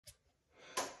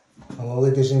Hello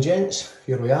ladies and gents,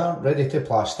 here we are, ready to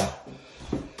plaster.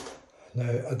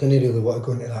 Now, I didn't really want to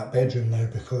go into that bedroom now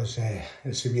because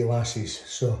it's a wee lassie's,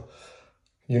 so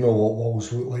you know what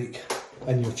walls look like.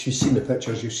 And you've seen the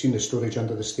pictures, you've seen the storage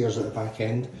under the stairs at the back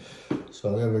end.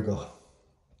 So there we go.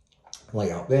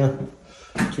 Light up there,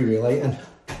 two-way lighting.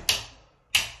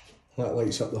 That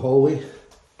lights up the hallway.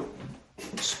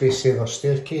 Space saver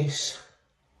staircase.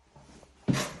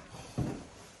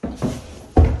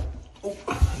 Oh,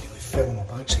 I nearly fell on my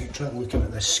backside trying looking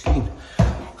at this screen.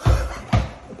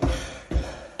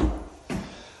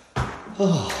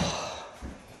 Oh,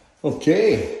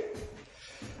 okay.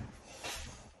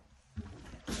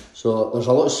 So there's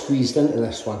a lot squeezed into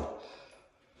this one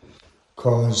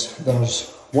because there's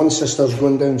one sister's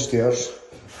going downstairs,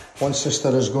 one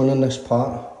sister is going in this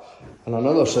part, and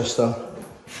another sister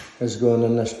is going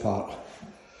in this part.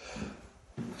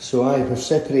 So we've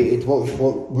separated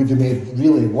what would have made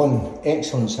really one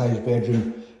excellent sized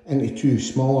bedroom into two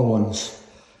smaller ones.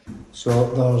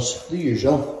 So there's the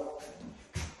usual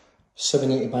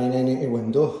 780 by 980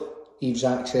 window, eaves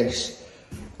access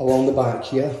along the back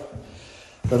here.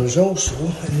 There is also,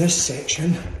 in this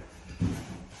section,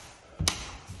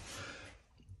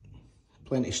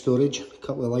 plenty of storage, a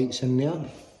couple of lights in there.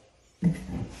 And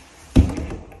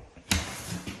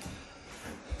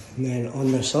then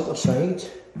on this other side,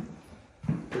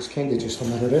 it's kind of just a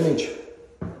mirror image.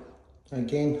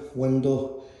 Again,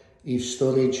 window, eave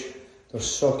storage, there's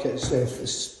sockets,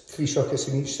 there's 3 sockets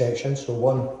in each section, so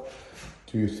 1,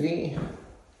 2, 3,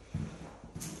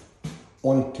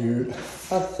 1, 2,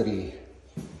 and 3.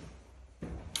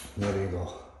 There you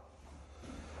go.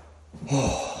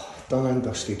 Oh, done and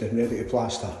dusted and ready to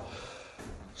plaster.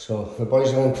 So the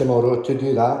boys are in tomorrow to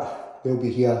do that. They'll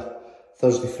be here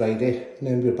Thursday, Friday, and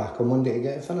then we're back on Monday to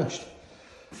get it finished.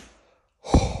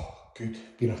 Oh, good,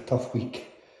 been a tough week.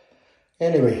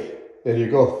 Anyway, there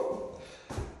you go.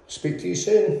 Speak to you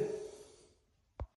soon.